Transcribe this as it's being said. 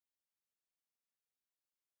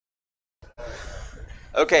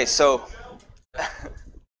Okay, so,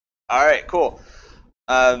 all right, cool.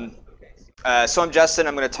 So I'm Justin.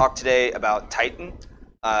 I'm going to talk today about Titan.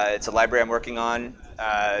 It's a library I'm working on,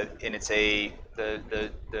 and it's the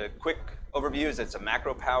quick overview is it's a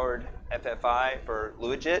macro-powered FFI for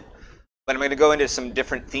LuaJit. But I'm going to go into some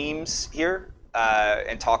different themes here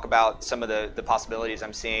and talk about some of the possibilities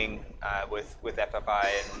I'm seeing with FFI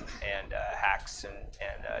and Haxe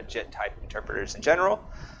and JIT type interpreters in general.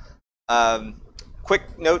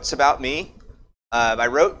 Quick notes about me. I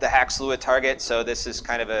wrote the Haxe Lua target, so this is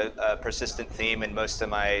kind of a persistent theme in most of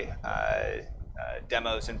my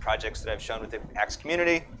demos and projects that I've shown with the Haxe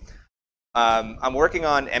community. I'm working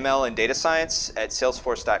on ML and data science at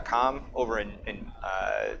Salesforce.com over in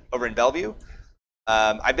Bellevue.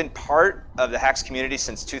 I've been part of the Haxe community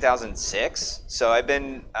since 2006, so I've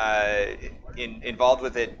been involved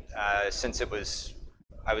with it since I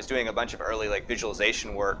was doing a bunch of early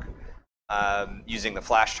visualization work using the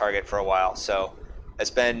Flash target for a while. So it's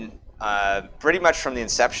been pretty much from the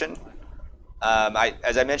inception.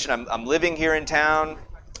 As I mentioned, I'm living here in town,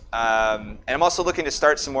 and I'm also looking to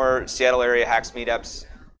start some more Seattle area Haxe meetups.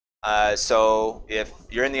 So if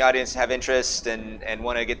you're in the audience and have interest and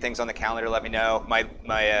want to get things on the calendar, let me know.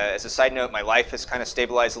 As a side note, my life has kind of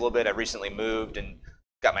stabilized a little bit. I've recently moved and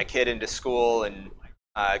got my kid into school and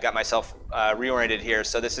got myself reoriented here.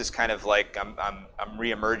 So this is kind of like I'm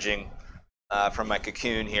re-emerging from my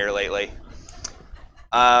cocoon here lately.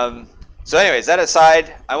 So anyways, that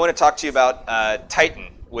aside, I want to talk to you about Titan,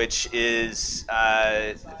 which is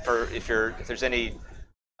if there's any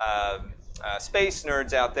space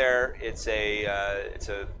nerds out there, it's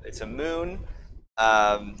a moon.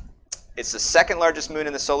 It's the second largest moon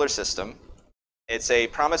in the solar system. It's a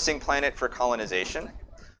promising planet for colonization.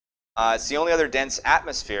 It's the only other dense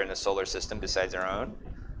atmosphere in the solar system besides our own.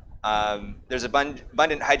 There's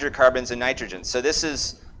abundant hydrocarbons and nitrogen. So this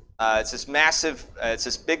is it's this massive, it's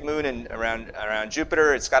this big moon around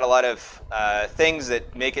Jupiter. It's got a lot of things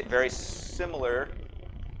that make it very similar.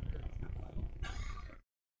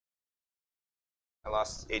 I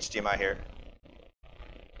lost HDMI here.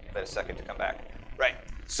 Give it a second to come back. Right.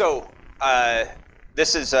 So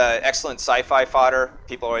this is excellent sci-fi fodder.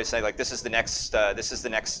 People always say this is the next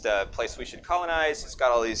place we should colonize. It's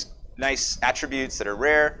got all these nice attributes that are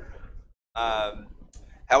rare.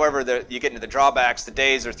 However, you get into the drawbacks. The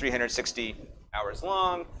days are 360 hours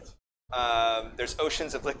long. There's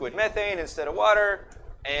oceans of liquid methane instead of water,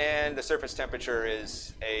 and the surface temperature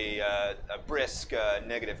is a brisk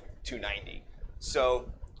negative 290. So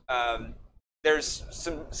there's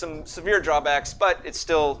some severe drawbacks, but it's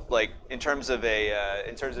still in terms of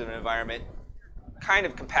an environment, kind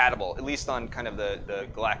of compatible, at least on kind of the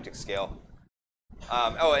galactic scale.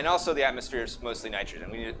 Oh, and also the atmosphere is mostly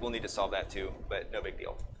nitrogen. We'll need to solve that too, but no big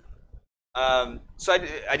deal. So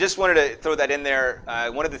I just wanted to throw that in there.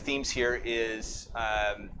 One of the themes here is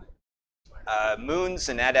moons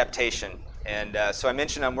and adaptation. And so I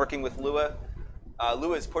mentioned I'm working with Lua.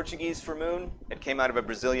 Lua is Portuguese for moon. It came out of a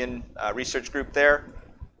Brazilian research group there.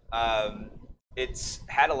 It's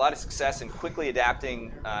had a lot of success in quickly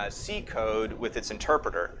adapting C code with its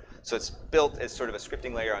interpreter. So it's built as sort of a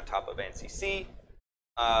scripting layer on top of ANSI C.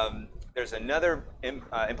 There's another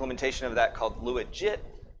implementation of that called LuaJit,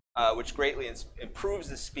 which greatly improves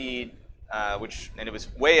the speed, and it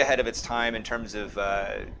was way ahead of its time in terms of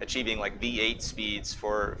achieving V8 speeds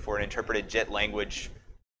for an interpreted JIT language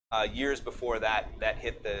years before that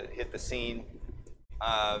hit the scene.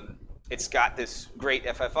 It's got this great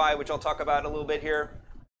FFI, which I'll talk about a little bit here.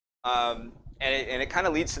 And it kind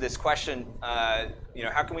of leads to this question,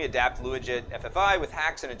 how can we adapt LuaJit FFI with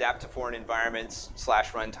Haxe and adapt to foreign environments /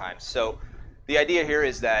 runtimes? So the idea here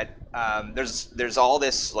is that there's all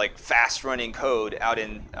this fast running code out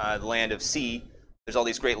in the land of C. There's all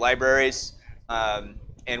these great libraries.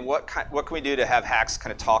 And what can we do to have Haxe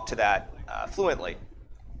kind of talk to that fluently?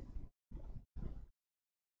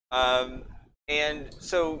 And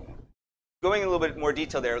so going in a little bit more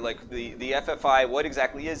detail there, the FFI, what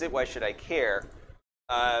exactly is it? Why should I care?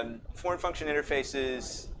 Foreign function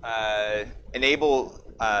interfaces enable,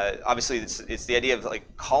 obviously it's the idea of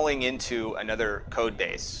calling into another code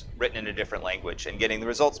base written in a different language and getting the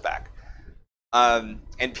results back.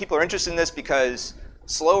 And people are interested in this because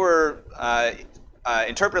slower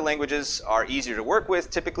interpreted languages are easier to work with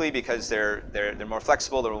typically because they're more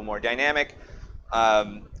flexible, they're a little more dynamic.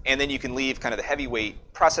 And then you can leave kind of the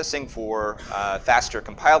heavyweight processing for faster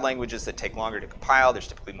compiled languages that take longer to compile. There's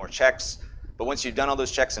typically more checks. But once you've done all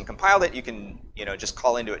those checks and compiled it, you can just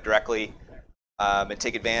call into it directly and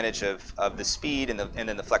take advantage of the speed and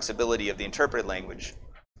then the flexibility of the interpreted language.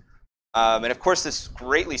 And of course, this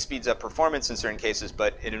greatly speeds up performance in certain cases,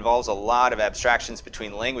 but it involves a lot of abstractions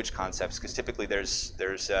between language concepts, because typically there's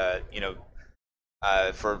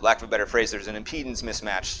for lack of a better phrase, there's an impedance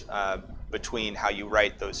mismatch between how you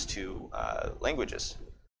write those two languages.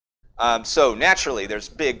 So naturally, there's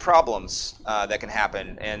big problems that can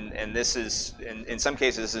happen, and this is, in some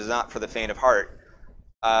cases, this is not for the faint of heart.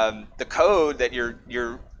 The code that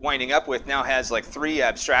you're winding up with now has like 3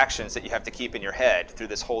 abstractions that you have to keep in your head through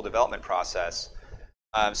this whole development process.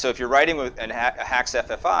 So if you're writing with a Haxe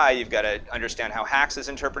FFI, you've got to understand how Haxe is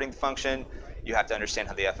interpreting the function. You have to understand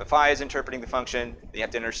how the FFI is interpreting the function. You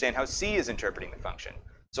have to understand how C is interpreting the function.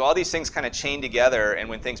 So all these things kind of chain together, and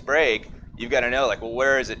when things break, you've got to know, like, well,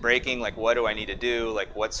 where is it breaking? Like, what do I need to do?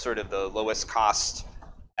 Like, what's sort of the lowest cost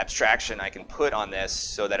abstraction I can put on this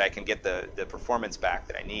so that I can get the performance back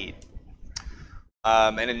that I need.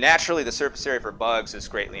 And then naturally, the surface area for bugs is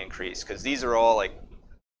greatly increased, because these are all like,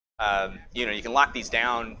 you can lock these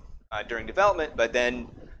down during development, but then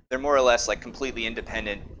they're more or less like completely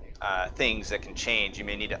independent things that can change. You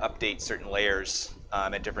may need to update certain layers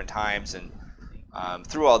at different times, and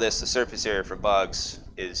through all this, the surface area for bugs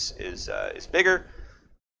is bigger.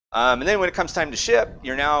 And then when it comes time to ship,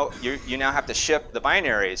 you now have to ship the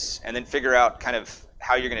binaries and then figure out kind of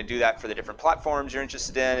how you're going to do that for the different platforms you're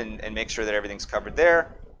interested in, and make sure that everything's covered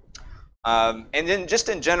there. And then just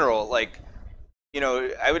in general, like,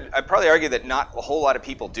 I'd probably argue that not a whole lot of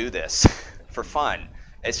people do this for fun.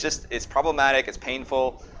 It's problematic. It's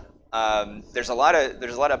painful. There's a lot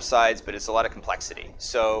of upsides, but it's a lot of complexity.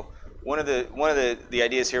 So one of the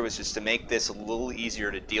ideas here was just to make this a little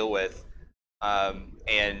easier to deal with,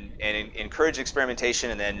 and encourage experimentation,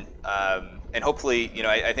 and then and hopefully,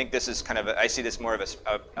 I think this is kind of I see this more of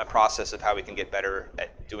a process of how we can get better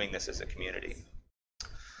at doing this as a community.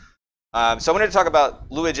 So I wanted to talk about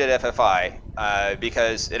LuaJit FFI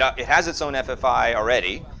because it has its own FFI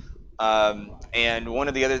already. And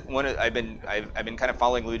I've been kind of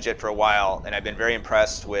following LuaJit for a while, and I've been very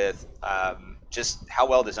impressed with just how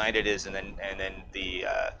well designed it is, and then the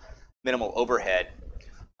minimal overhead.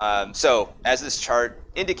 So as this chart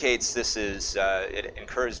indicates, it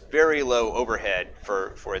incurs very low overhead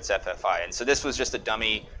for its FFI. And so this was just a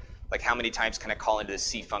dummy, like how many times can I call into this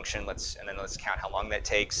C function? And then let's count how long that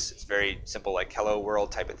takes. It's very simple, like hello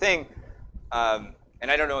world type of thing. And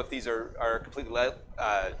I don't know if these are completely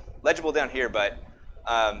legible down here, but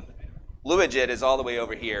LuaJit is all the way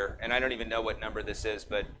over here, and I don't even know what number this is,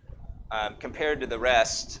 but compared to the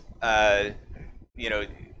rest,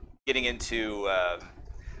 getting into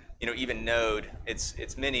even Node,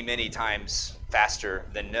 it's many times faster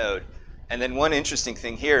than Node. And then one interesting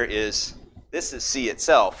thing here is this is C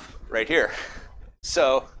itself right here.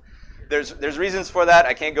 So there's reasons for that.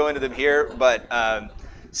 I can't go into them here, but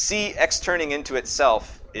C externing into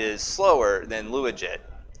itself is slower than LuaJit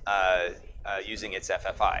using its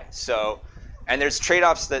FFI. So, and there's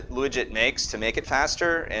trade-offs that LuaJit makes to make it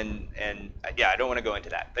faster, and yeah, I don't want to go into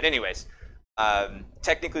that. But anyways,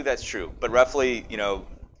 technically that's true, but roughly,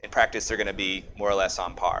 in practice, they're going to be more or less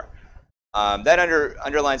on par. That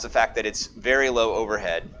underlines the fact that it's very low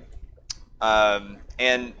overhead,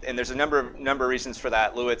 and there's a number of reasons for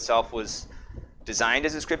that. Lua itself was designed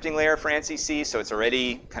as a scripting layer for ANSI C, so it's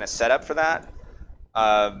already kind of set up for that.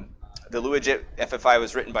 The LuaJit FFI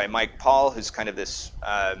was written by Mike Paul, who's kind of this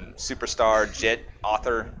superstar JIT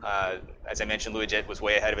author. As I mentioned, LuaJit was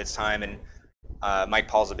way ahead of its time, and Mike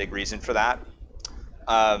Paul's a big reason for that.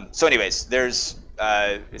 So anyways,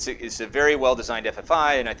 it's a very well-designed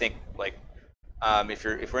FFI, and I think like if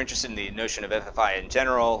we're interested in the notion of FFI in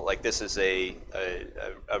general, like this is a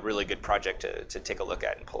really good project to take a look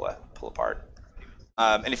at and pull apart.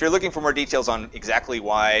 And if you're looking for more details on exactly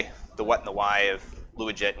why, the what and the why of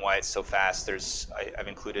LuaJit and why it's so fast, I've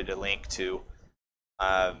included a link to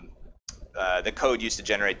the code used to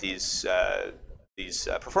generate these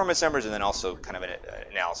performance numbers, and then also kind of an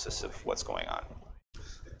analysis of what's going on.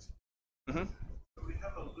 Mm-hmm. So we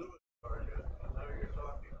have a Lua target. I know you're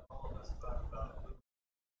talking all this stuff about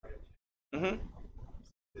Lua. Mm-hmm.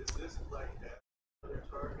 Is this like that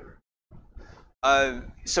target?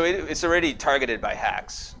 So it's already targeted by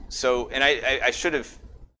Haxe. So, and I should have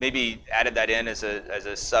maybe added that in as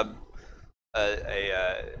a sub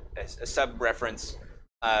reference.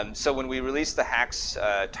 So when we released the Haxe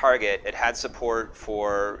target, it had support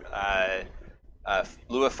for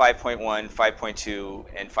Lua 5.1, 5.2,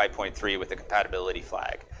 and 5.3 with the compatibility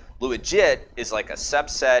flag. LuaJit is like a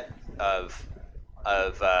subset of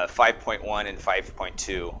 5.1 and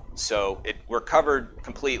 5.2. So we're covered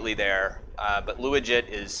completely there, but LuaJit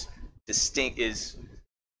is distinct, is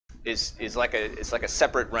like a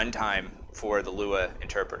separate runtime for the Lua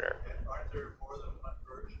interpreter. And aren't there more than one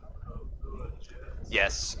version of LuaJit?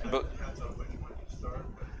 Yes, but Depends on which one you start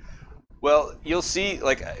with. well, you'll see,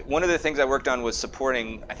 like, one of the things I worked on was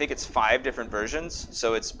supporting, I think it's 5 different versions.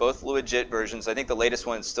 So it's both LuaJit versions. I think the latest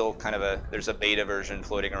one's still kind of there's a beta version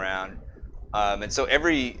floating around. And so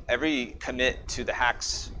every commit to the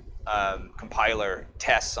Haxe compiler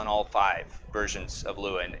tests on all 5 versions of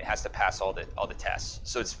Lua, and it has to pass all the tests.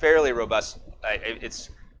 So it's fairly robust. I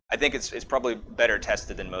think it's probably better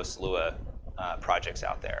tested than most Lua projects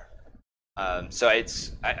out there. So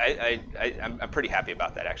I'm pretty happy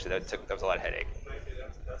about that, actually. That was a lot of headache. Thank you.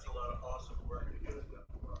 That's a lot of awesome work to get it done.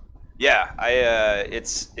 Yeah,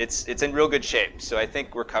 it's in real good shape. So I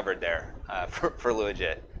think we're covered there for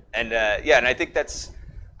LuaJit. And yeah, and I think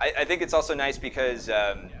I think it's also nice because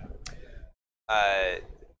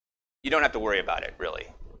you don't have to worry about it, really.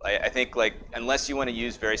 I think, like, unless you want to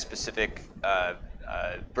use very specific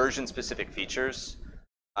version-specific features.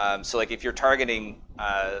 So like if you're targeting,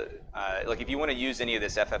 like if you want to use any of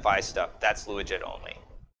this FFI stuff, that's LuaJit only.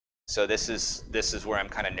 So this is where I'm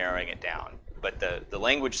kind of narrowing it down. But the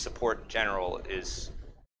language support in general is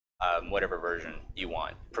whatever version you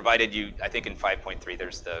want, provided you, I think in 5.3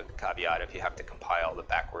 there's the caveat if you have to compile the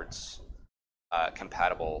backwards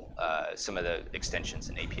compatible some of the extensions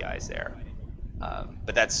and APIs there.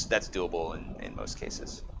 But that's doable in most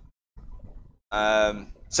cases.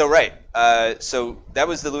 So right, so that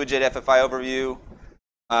was the LuaJit FFI overview,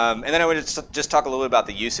 and then I want to just talk a little bit about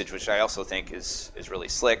the usage, which I also think is really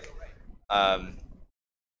slick. You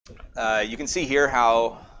can see here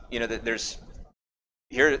how, you know, that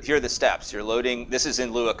here are the steps. You're loading. This is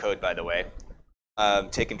in Lua code, by the way,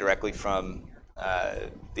 taken directly from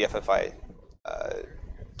the FFI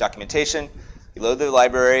documentation. You load the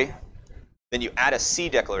library. Then you add a C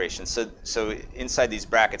declaration. So inside these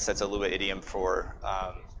brackets, that's a Lua idiom for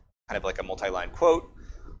kind of like a multi-line quote.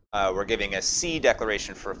 We're giving a C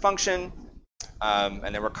declaration for a function, and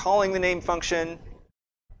then we're calling the name function,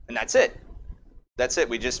 and that's it. That's it.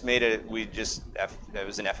 We just made it. It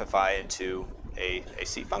was an FFI into a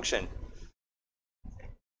C function.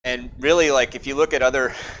 And really, like, if you look at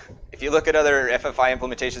other FFI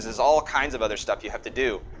implementations, there's all kinds of other stuff you have to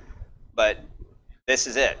do, but this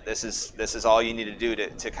is it. This is all you need to do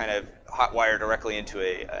to kind of hotwire directly into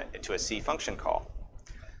a C function call.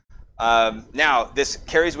 Now this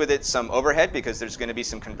carries with it some overhead because there's going to be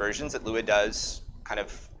some conversions that Lua does kind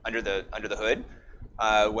of under the hood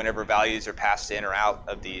whenever values are passed in or out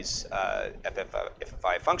of these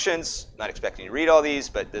FFI functions. Not expecting to read all these,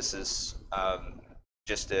 but this is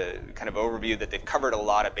just a kind of overview that they've covered a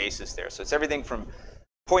lot of bases there. So it's everything from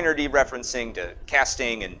pointer dereferencing to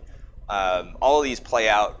casting, and all of these play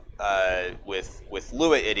out with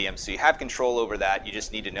Lua idioms, so you have control over that. You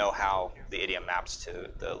just need to know how the idiom maps to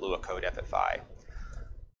the Lua code FFI.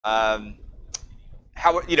 And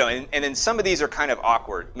then some of these are kind of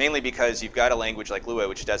awkward, mainly because you've got a language like Lua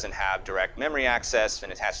which doesn't have direct memory access,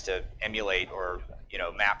 and it has to emulate or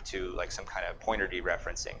map to like some kind of pointer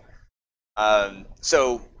dereferencing.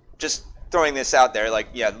 So just throwing this out there, like,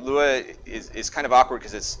 yeah, Lua is kind of awkward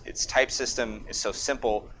because its type system is so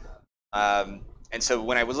simple. And so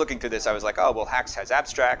when I was looking through this, I was like, oh, well, Haxe has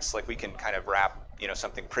abstracts. Like, we can kind of wrap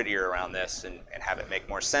something prettier around this and have it make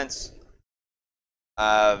more sense.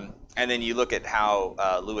 And then you look at how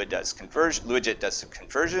LuaJit does some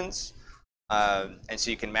conversions. And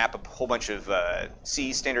so you can map a whole bunch of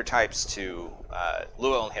C standard types to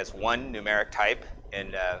Lua only has one numeric type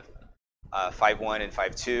in 5.1 and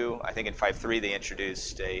 5.2. I think in 5.3 they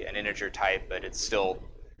introduced an integer type, but it's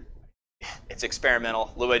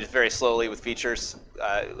experimental. Lua is very slowly with features,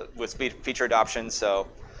 with feature adoption. So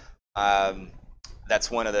that's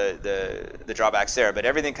one of the drawbacks there. But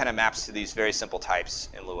everything kind of maps to these very simple types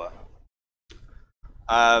in Lua.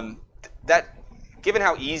 Given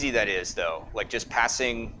how easy that is, though, like just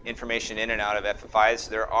passing information in and out of FFIs,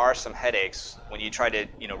 there are some headaches when you try to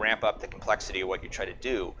ramp up the complexity of what you try to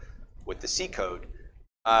do with the C code.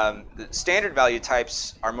 The standard value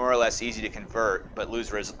types are more or less easy to convert, but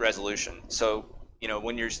lose resolution. So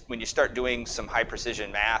when you start doing some high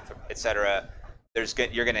precision math, etc.,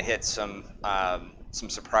 you're going to hit some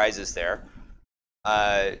surprises there.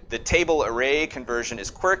 The table array conversion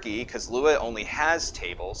is quirky because Lua only has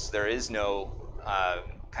tables. There is no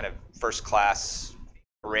kind of first class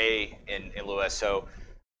array in Lua, so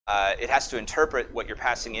it has to interpret what you're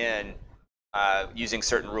passing in using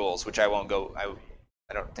certain rules, which I won't go. I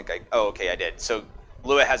don't think oh, okay, I did. So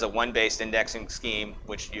Lua has a one-based indexing scheme,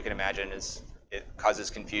 which you can imagine it causes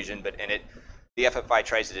confusion, but the FFI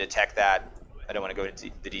tries to detect that. I don't want to go into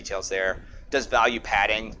the details there. Does value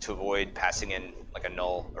padding to avoid passing in like a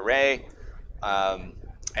null array.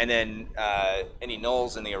 And then any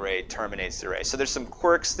nulls in the array terminates the array. So there's some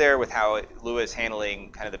quirks there with how Lua is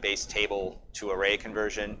handling kind of the base table to array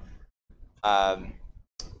conversion. And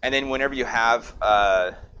then whenever you have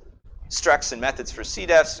structs and methods for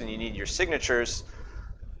CDEFs and you need your signatures,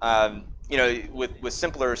 you know, with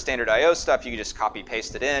simpler standard I/O stuff, you can just copy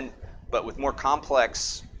paste it in. But with more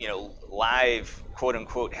complex, you know, live quote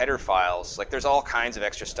unquote header files, like there's all kinds of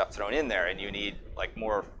extra stuff thrown in there, and you need like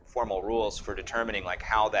more formal rules for determining like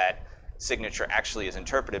how that signature actually is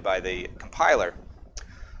interpreted by the compiler.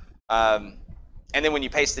 And then when you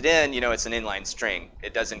paste it in, you know, it's an inline string.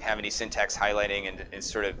 It doesn't have any syntax highlighting, and it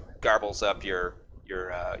sort of garbles up your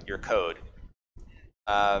code.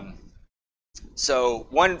 So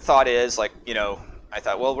one thought is like, you know, I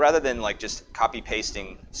thought, well, rather than like just copy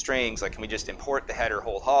pasting strings, like can we just import the header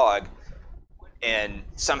whole hog and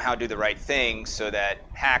somehow do the right thing so that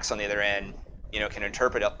Haxe on the other end, you know, can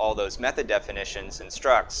interpret all those method definitions and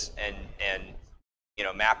structs and you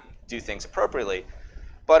know, do things appropriately.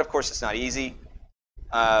 But of course, it's not easy.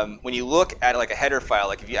 When you look at like a header file,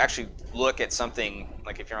 like if you actually look at something,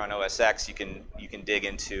 like if you're on OS X, you can dig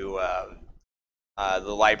into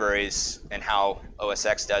the libraries and how OS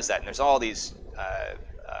X does that. And there's all these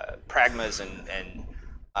pragmas and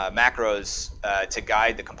macros to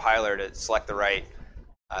guide the compiler to select the right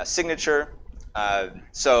signature.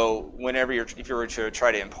 So whenever if you were to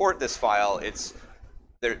try to import this file, it's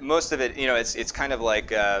there. Most of it, you know, it's kind of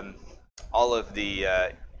like all of the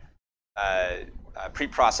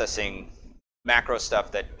pre-processing macro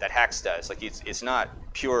stuff that Haxe does. Like it's not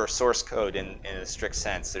pure source code in a strict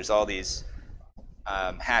sense. There's all these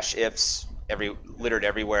hash ifs littered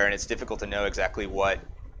everywhere, and it's difficult to know exactly what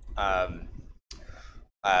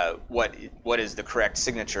is the correct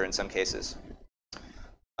signature in some cases.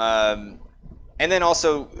 And then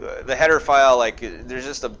also the header file, like there's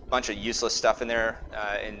just a bunch of useless stuff in there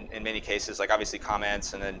in many cases, like obviously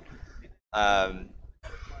comments, and then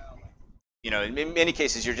you know, in many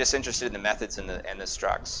cases you're just interested in the methods and the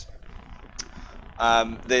structs.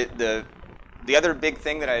 The other big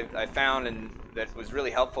thing that I found and that was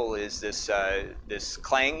really helpful is this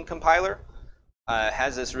Clang compiler.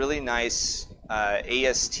 Has this really nice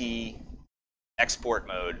AST export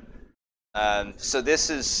mode. So this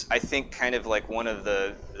is, I think, kind of like one of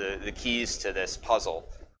the keys to this puzzle.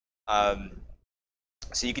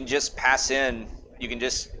 So you can just pass in, you can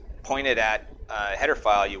just point it at a header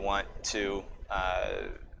file you want to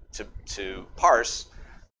parse,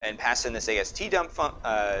 and pass in this AST dump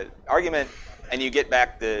argument, and you get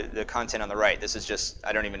back the content on the right. This is just,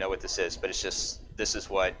 I don't even know what this is, but it's just, this is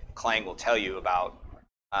what Clang will tell you about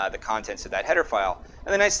the contents of that header file.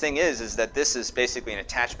 And the nice thing is that this is basically an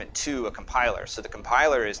attachment to a compiler. So the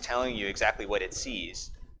compiler is telling you exactly what it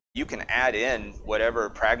sees. You can add in whatever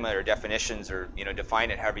pragma or definitions, or you know,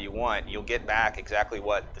 define it however you want. You'll get back exactly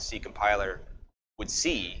what the C compiler would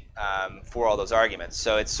see for all those arguments.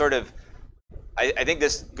 So it's sort of, I think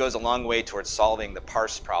this goes a long way towards solving the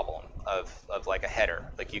parse problem of like a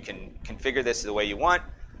header. Like you can configure this the way you want,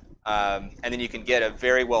 and then you can get a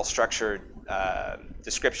very well structured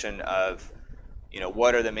description of, you know,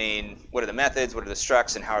 what are the methods, what are the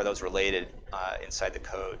structs, and how are those related inside the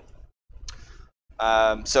code.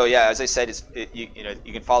 So yeah, as I said, you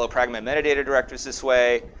can follow pragma metadata directives this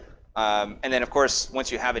way, and then of course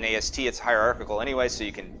once you have an AST, it's hierarchical anyway, so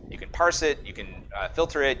you can parse it, you can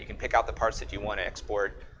filter it, you can pick out the parts that you want to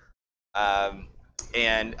export.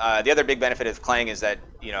 And the other big benefit of Clang is that,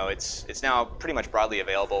 you know, it's now pretty much broadly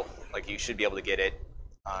available. Like you should be able to get it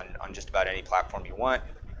on just about any platform you want.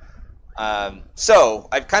 So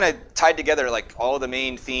I've kind of tied together like all of the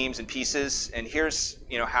main themes and pieces, and here's,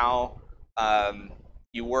 you know, how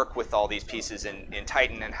you work with all these pieces in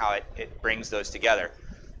Titan and how it brings those together.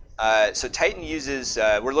 So Titan uses,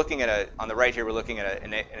 we're looking at on the right here, we're looking at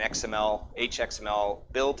an HXML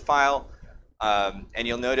build file. And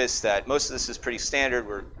you'll notice that most of this is pretty standard.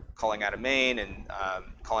 We're calling out a main and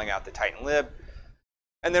calling out the Titan lib.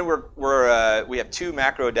 And then we have two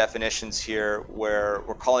macro definitions here where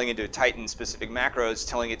we're calling into Titan specific macros,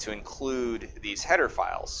 telling it to include these header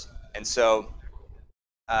files. And so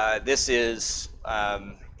this is,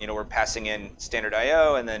 you know, we're passing in standard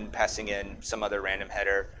I/O and then passing in some other random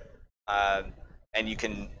header. And you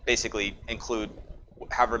can basically include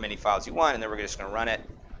however many files you want, and then we're just going to run it.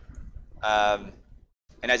 And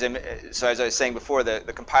as I was saying before,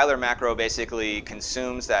 the compiler macro basically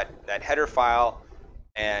consumes that header file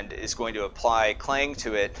and is going to apply Clang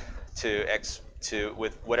to it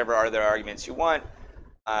with whatever other arguments you want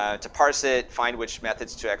to parse it, find which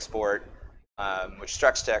methods to export, which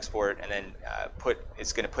structs to export, and then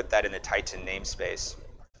it's going to put that in the Titan namespace.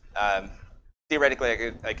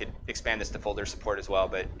 theoretically, I could expand this to folder support as well,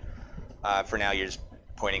 but for now, you're just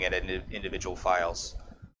pointing at individual files.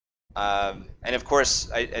 And of course,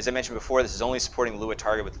 as I mentioned before, this is only supporting Lua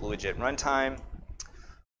target with LuaJit runtime.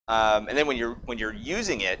 And then when you're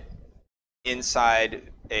using it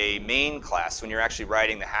inside a main class, when you're actually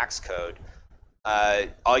writing the Haxe code,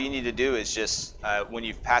 all you need to do is just when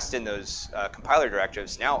you've passed in those compiler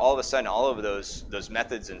directives, now all of a sudden all of those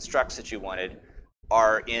methods and structs that you wanted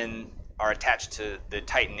are attached to the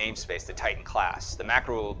Titan namespace, the Titan class. The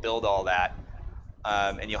macro will build all that,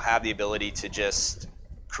 and you'll have the ability to just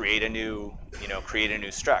create a new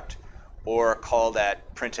struct, or call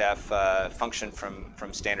that printf function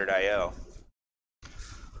from standard I/O.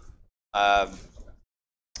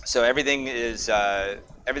 So everything's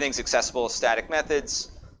accessible as static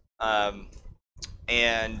methods, and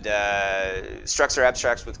structs are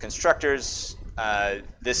abstracts with constructors.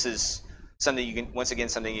 This is something you can, once again,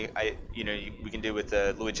 something we can do with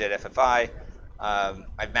the LuaJit FFI.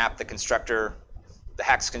 I've mapped the constructor, the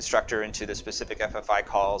Haxe constructor, into the specific FFI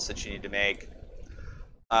calls that you need to make.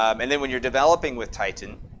 And then when you're developing with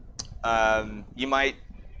Titan,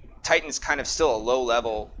 Titan's kind of still a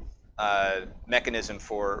low-level mechanism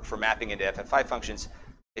for mapping into FFI functions.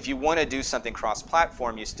 If you want to do something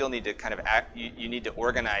cross-platform, you still need to kind of you need to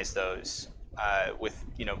organize those with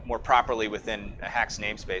more properly within a Haxe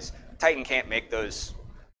namespace. Titan can't make those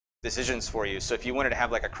decisions for you. So if you wanted to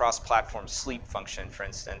have like a cross-platform sleep function, for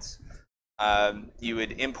instance, you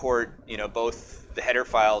would import both the header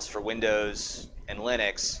files for Windows and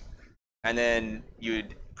Linux, and then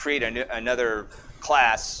you'd create another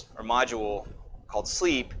class or module called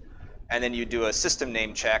sleep, and then you do a system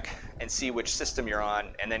name check and see which system you're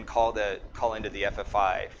on, and then call into the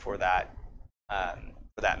FFI for that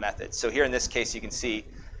method. So here in this case, you can see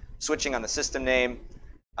switching on the system name.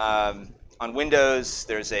 On Windows,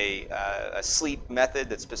 there's a sleep method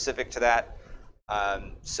that's specific to that.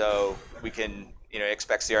 So we can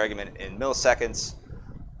expect the argument in milliseconds.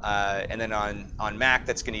 And then on Mac,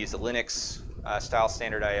 that's going to use the Linux style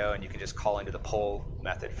standard I/O, and you can just call into the poll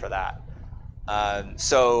method for that.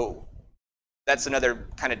 So that's another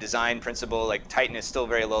kind of design principle. Like Titan is still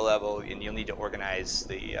very low level, and you'll need to organize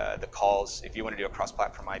the calls. If you want to do a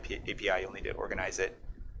cross-platform API, you'll need to organize it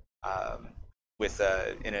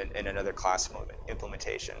in another class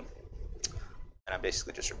implementation. And I'm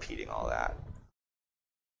basically just repeating all that.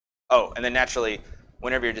 Oh, and then naturally,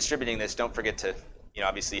 whenever you're distributing this, don't forget to,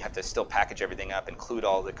 obviously you have to still package everything up, include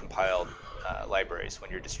all the compiled libraries when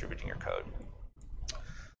you're distributing your code.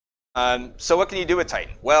 So what can you do with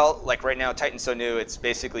Titan? Well, like right now, Titan's so new, it's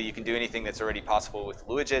basically you can do anything that's already possible with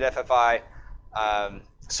LuaJit FFI.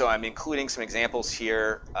 So I'm including some examples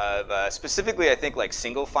here of specifically, I think like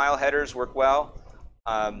single file headers work well.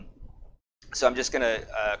 So I'm just going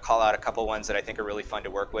to call out a couple ones that I think are really fun to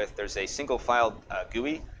work with. There's a single file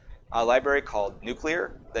GUI library called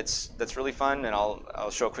Nuclear that's really fun, and I'll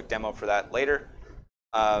show a quick demo for that later.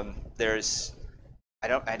 There's I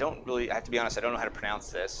have to be honest, I don't know how to pronounce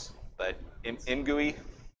this, but ImGUI.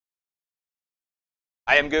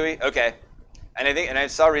 ImGUI, okay. And I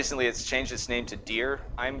saw recently it's changed its name to Dear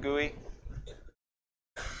ImGUI.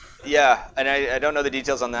 Yeah, and I don't know the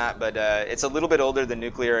details on that, but it's a little bit older than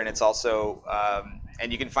Nuclear, and it's also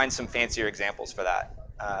and you can find some fancier examples for that.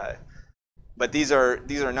 But these are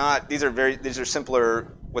simpler,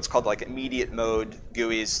 what's called like immediate mode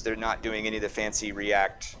GUIs. They're not doing any of the fancy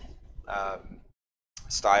React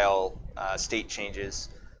style state changes,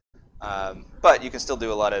 but you can still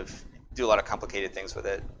do a lot of complicated things with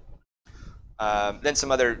it. Then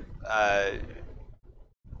some other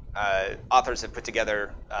authors have put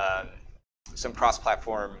together some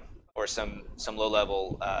cross-platform or some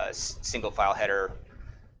low-level single-file header.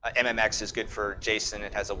 MMX is good for JSON.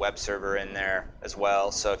 It has a web server in there as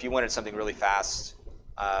well. So if you wanted something really fast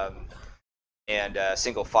and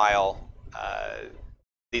single file,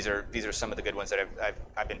 these are some of the good ones that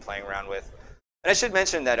I've been playing around with. And I should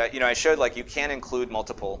mention that I showed like you can include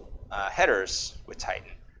multiple headers with Titan.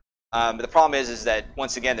 But the problem is that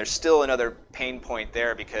once again there's still another pain point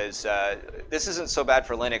there, because this isn't so bad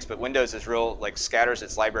for Linux, but Windows is scatters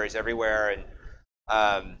its libraries everywhere,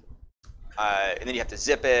 and then you have to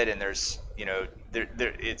zip it, and there's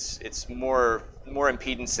it's more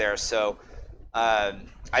impedance there. So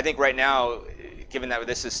I think right now, given that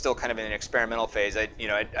this is still kind of in an experimental phase,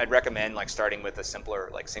 I'd recommend like starting with a simpler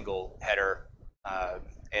like single header,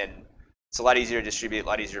 and it's a lot easier to distribute, a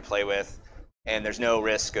lot easier to play with, and there's no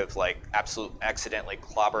risk of like accidentally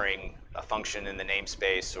clobbering a function in the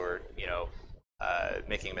namespace or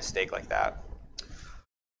making a mistake like that.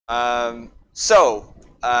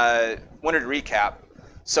 Wanted to recap.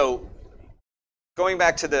 So going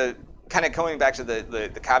back to the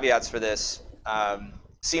caveats for this,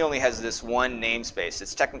 C only has this one namespace.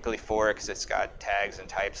 It's technically 4 because it's got tags and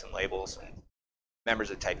types and labels and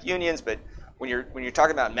members of type unions. But when you're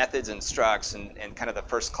talking about methods and structs and kind of the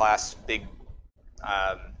first class big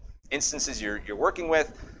instances you're working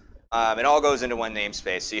with, it all goes into one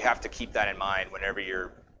namespace. So you have to keep that in mind whenever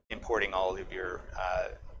you're importing all of your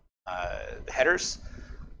headers.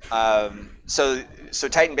 So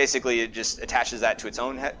Titan basically it just attaches that to its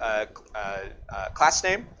own class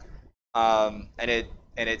name, and it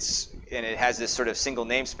has this sort of single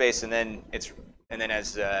namespace, and then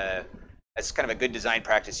as kind of a good design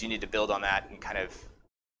practice, you need to build on that and kind of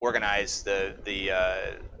organize the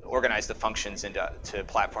functions into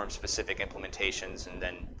platform specific implementations, and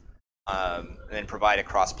then provide a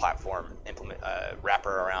cross-platform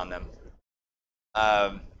wrapper around them.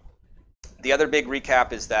 The other big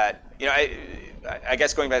recap is that, I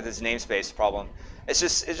guess going back to this namespace problem, it's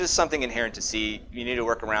just something inherent to C. You need to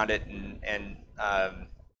work around it,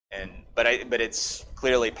 but it's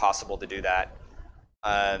clearly possible to do that.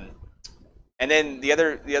 And then the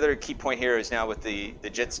other key point here is now with the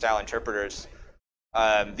JIT style interpreters.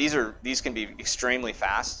 These can be extremely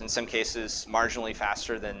fast. In some cases, marginally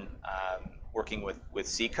faster than working with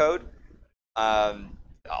C code.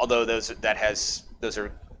 Although those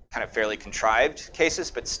are kind of fairly contrived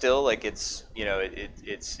cases, but still, like it's in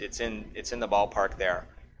the ballpark there.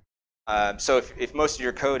 So if most of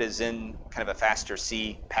your code is in kind of a faster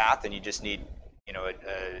C path, and you just need an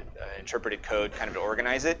interpreted code kind of to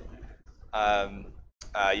organize it,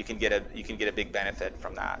 you can get a big benefit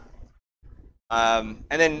from that. And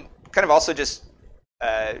then kind of also just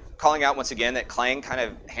calling out once again that Clang kind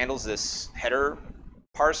of handles this header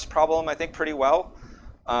parse problem, I think, pretty well.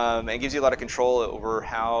 And it gives you a lot of control over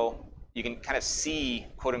how you can kind of see,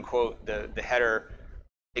 quote unquote, the header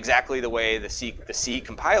exactly the way the C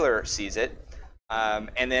compiler sees it,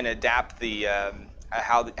 and then adapt the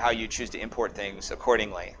how you choose to import things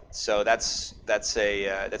accordingly. So that's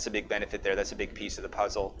a big benefit there. That's a big piece of the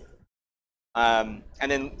puzzle. And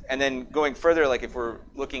then going further, like if we're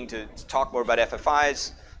looking to talk more about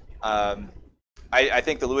FFIs, I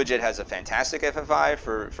think the LuaJit has a fantastic FFI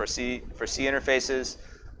for C interfaces.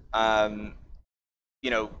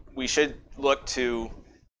 We should look to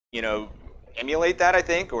emulate that, I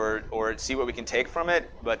think, or see what we can take from it.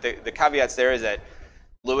 But the caveats there is that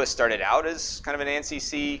Lua started out as kind of an ANSI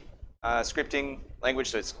C scripting language,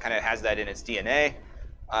 so it kind of has that in its DNA.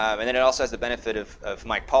 And then it also has the benefit of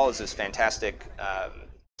Mike Paul as this fantastic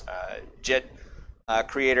JIT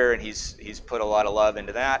creator, and he's put a lot of love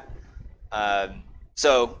into that.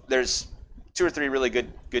 So there's 2 or 3 really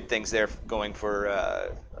good things there going for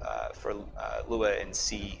Lua and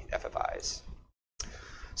C FFIs.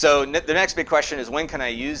 So the next big question is, when can I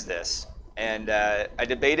use this? And I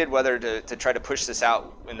debated whether to try to push this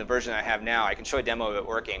out in the version I have now. I can show a demo of it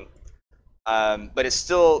working, but it's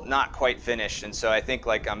still not quite finished. And so I think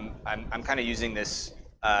like I'm kind of using this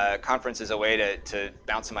conference as a way to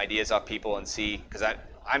bounce some ideas off people and see, because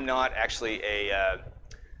I'm not actually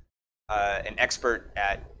an expert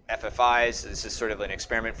at FFIs. This is sort of an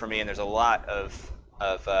experiment for me, and there's a lot of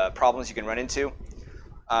problems you can run into.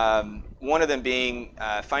 One of them being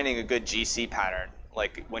finding a good GC pattern.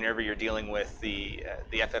 Like whenever you're dealing with the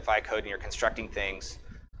FFI code and you're constructing things,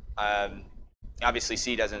 obviously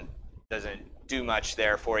C doesn't do much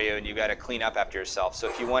there for you, and you got to clean up after yourself. So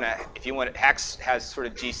if you want to, Haxe has sort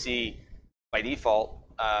of GC by default,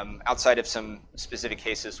 outside of some specific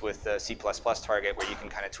cases with C++ target where you can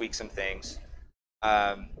kind of tweak some things.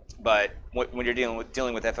 But when you're dealing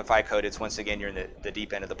with FFI code, it's once again you're in the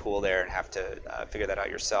deep end of the pool there and have to figure that out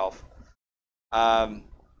yourself.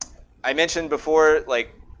 I mentioned before,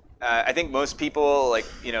 like I think most people, like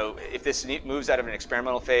if this moves out of an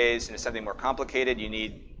experimental phase into something more complicated, you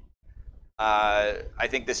need. I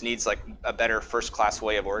think this needs like a better first-class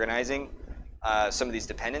way of organizing some of these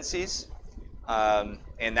dependencies,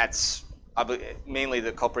 and that's mainly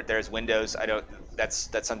the culprit there is Windows. That's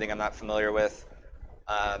something I'm not familiar with.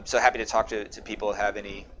 So happy to talk to people who have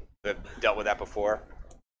dealt with that before.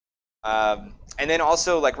 And then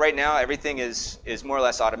also, like right now, everything is more or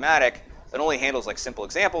less automatic. It only handles like simple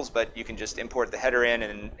examples, but you can just import the header in,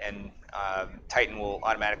 and Titan will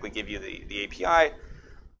automatically give you the API.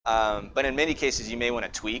 But in many cases, you may want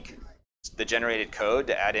to tweak the generated code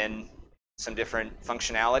to add in some different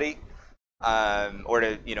functionality, or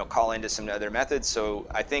to call into some other methods. So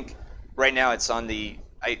I think right now it's on the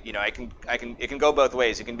it can go both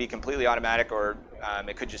ways. It can be completely automatic, or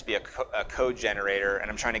it could just be a code generator. And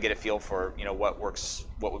I'm trying to get a feel for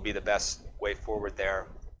what would be the best way forward there.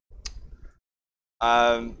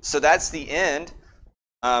 So that's the end.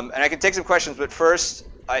 And I can take some questions, but first,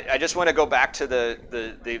 I just want to go back to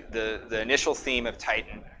the initial theme of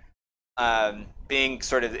Titan, being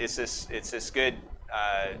sort of it's this good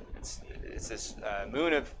it's this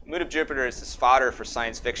moon of Jupiter. It's this fodder for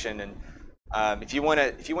science fiction, and if you want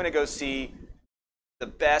to go see the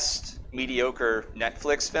best mediocre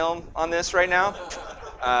Netflix film on this right now,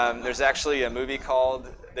 there's actually a movie called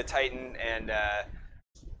The Titan,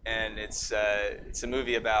 and it's a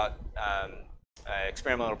movie about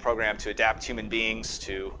experimental program to adapt human beings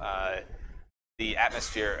to the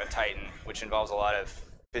atmosphere of Titan, which involves a lot of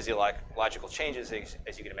physiological changes,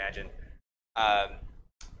 as you can imagine. But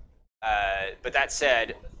that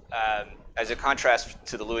said, as a contrast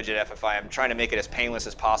to the LuaJit FFI, I'm trying to make it as painless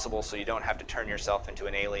as possible so you don't have to turn yourself into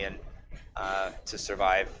an alien to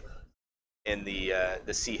survive in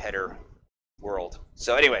the sea header world.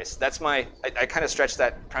 So anyways, that's I kind of stretched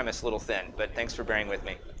that premise a little thin, but thanks for bearing with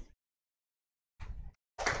me.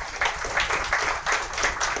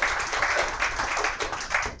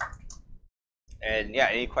 And yeah,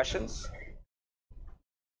 any questions?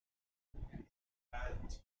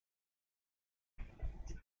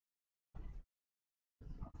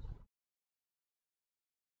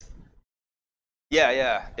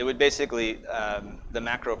 Yeah. It would basically, the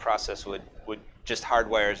macro process would just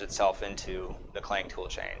hardwires itself into the Clang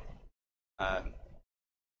toolchain.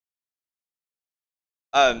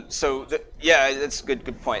 Yeah, that's a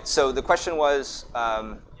good point. So the question was,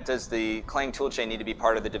 does the Clang toolchain need to be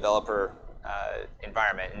part of the developer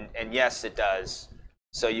environment? And yes, it does.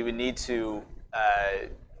 So you would need to,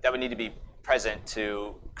 that would need to be present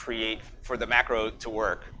to create, for the macro to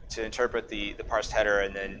work, to interpret the parsed header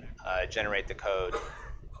and then generate the code.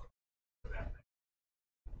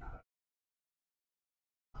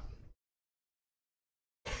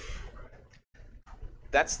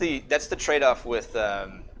 That's the trade-off with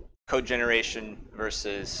code generation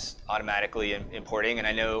versus automatically importing. And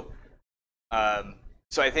I know,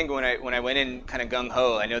 so I think when I went in kind of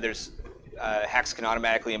gung-ho, I know there's Haxe can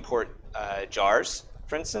automatically import jars,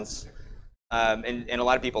 for instance, and a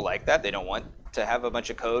lot of people like that. They don't want to have a bunch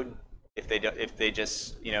of code if they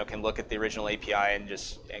just can look at the original API and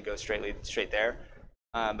go straight there.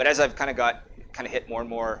 But as I've kind of hit more and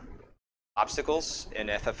more obstacles in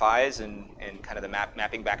FFIs and kind of the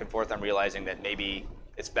mapping back and forth, I'm realizing that maybe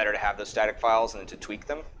it's better to have those static files and to tweak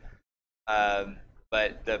them.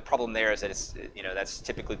 But the problem there is that it's that's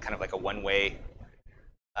typically kind of like a one-way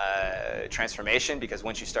transformation, because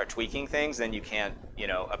once you start tweaking things, then you can't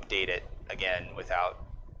update it again without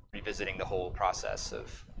revisiting the whole process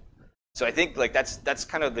of. So I think like that's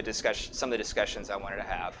kind of the discussion, some of the discussions I wanted to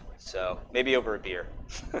have. So maybe over a beer.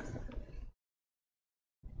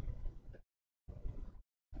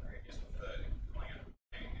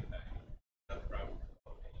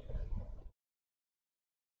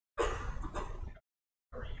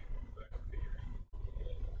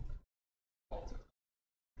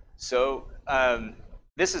 So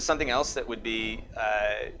this is something else that would be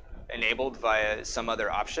enabled via some other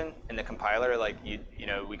option in the compiler. Like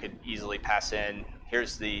we could easily pass in,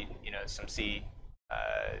 here's the some C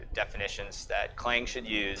definitions that Clang should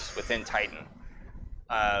use within Titan.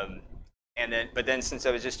 But then since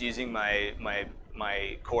I was just using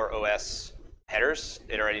my core OS headers,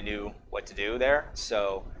 it already knew what to do there.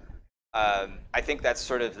 So I think that's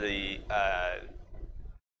sort of the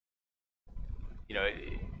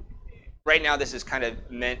right now this is kind of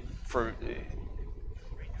meant for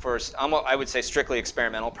I would say strictly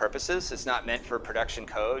experimental purposes. It's not meant for production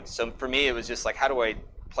code. So for me, it was just like, how do I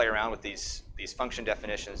play around with these function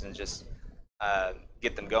definitions and just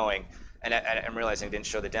get them going? And I'm realizing I didn't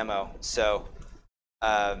show the demo. So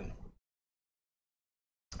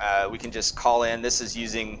we can just call in. This is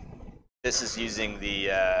using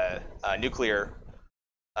the nuclear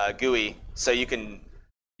GUI. So you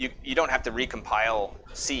don't have to recompile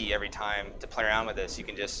C every time to play around with this. You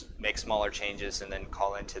can just make smaller changes and then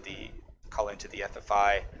call into the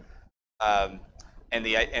FFI. And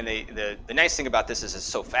the nice thing about this is it's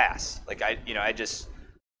so fast. Like I just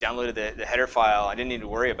downloaded the header file. I didn't need to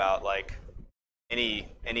worry about like any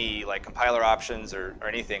like compiler options or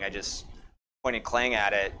anything. I just pointed Clang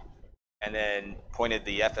at it and then pointed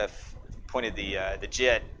the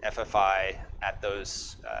JIT FFI at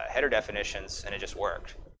those header definitions, and it just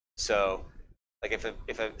worked. So like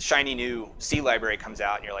if a shiny new C library comes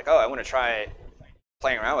out and you're like, oh, I want to try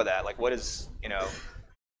playing around with that, like what is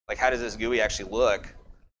like how does this GUI actually look?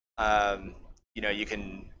 You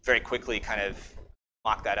can very quickly kind of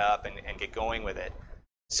mock that up and get going with it.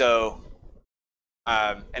 So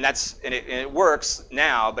and it works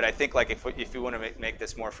now, but I think like if we want to make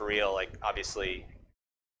this more for real, like obviously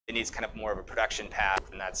it needs kind of more of a production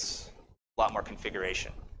path, and that's a lot more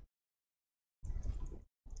configuration.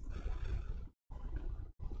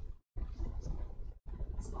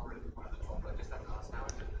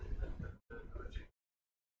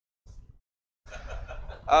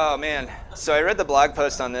 Oh man, so I read the blog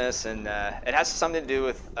post on this, and it has something to do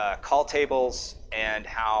with call tables and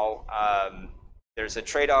how there's a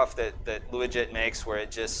trade-off that LuaJit makes where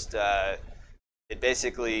it just it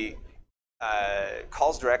basically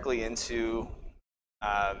calls directly into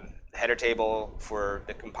the header table for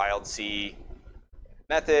the compiled C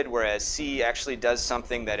method, whereas C actually does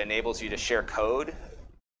something that enables you to share code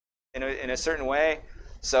in a certain way.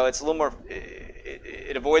 So it's a little more,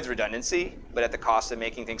 it avoids redundancy, but at the cost of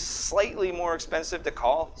making things slightly more expensive to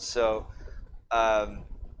call. So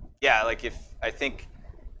yeah, like I think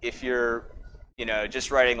if you're, just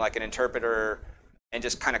writing like an interpreter and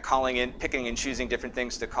just kind of calling in, picking and choosing different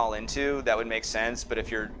things to call into, that would make sense. But if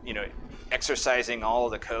you're, exercising all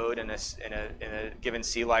of the code in a given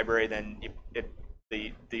C library, then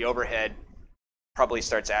the overhead probably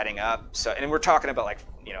starts adding up. So, and we're talking about like,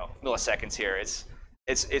 milliseconds here.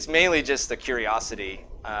 It's mainly just the curiosity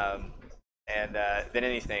and than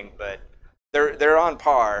anything, but they're on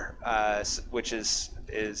par, which is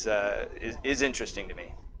interesting to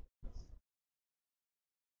me.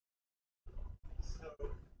 So,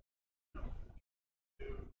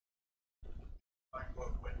 like what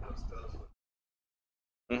Windows does with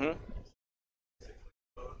Mm-hmm.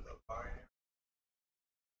 the binary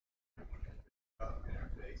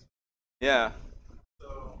interface. Yeah.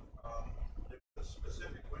 So the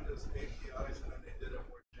specific Windows APIs, and then they did a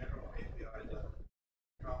more general API, the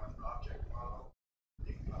common object model,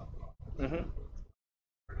 Mm-hmm.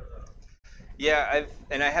 Yeah,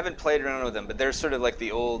 I haven't played around with them, but they're sort of like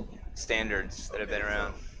the old standards that have been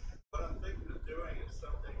around. What I'm thinking of doing is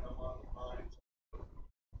something along the lines of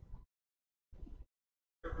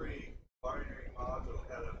every binary module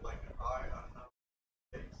had like an I unknown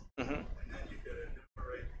space, Mm-hmm. and then you could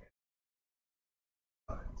enumerate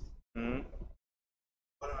the lines. Mm-hmm.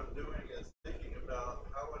 What I'm doing is thinking about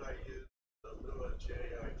how would I use the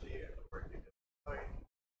LuaJit and the working site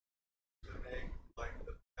to make like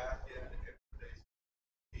the back-end interface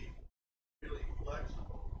be really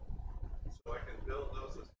flexible, so I can build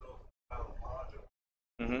those as built-out modules.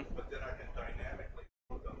 Mm-hmm. But then I can dynamically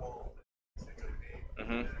move the whole thing, see what I mean,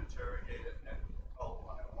 Mm-hmm. and interrogate it and call it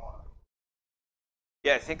when I want.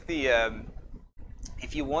 Yeah, I think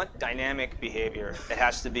if you want dynamic behavior, it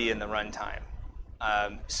has to be in the runtime.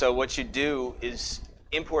 So what you do is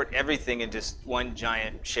import everything into just one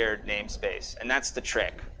giant shared namespace, and that's the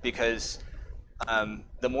trick, because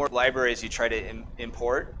the more libraries you try to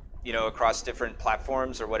import, across different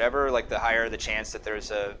platforms or whatever, like the higher the chance that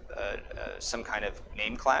there's some kind of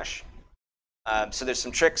name clash. So there's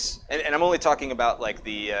some tricks, and I'm only talking about like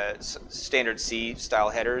the standard C style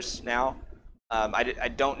headers now. I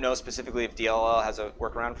don't know specifically if DLL has a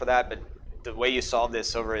workaround for that, but the way you solve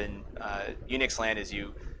this over in Unix land is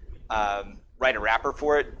you write a wrapper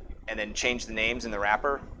for it and then change the names in the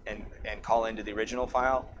wrapper and call into the original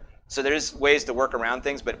file. So there's ways to work around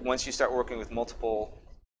things, but once you start working with multiple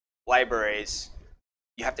libraries,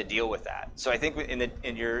 you have to deal with that. So I think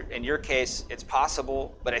in your case, it's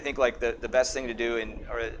possible, but I think like the best thing to do,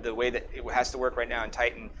 or the way that it has to work right now in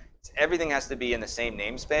Titan, is everything has to be in the same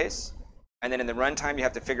namespace, and then in the runtime you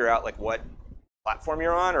have to figure out like what platform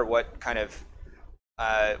you're on or what kind of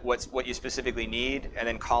what you specifically need, and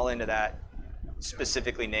then call into that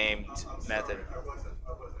specifically named method. I wasn't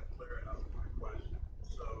clear enough with my question.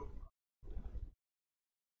 So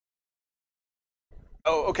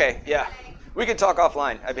Oh, okay, yeah. We can talk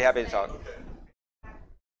offline. I'd be happy to talk.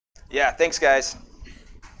 Yeah, thanks, guys.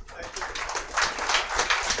 thank you.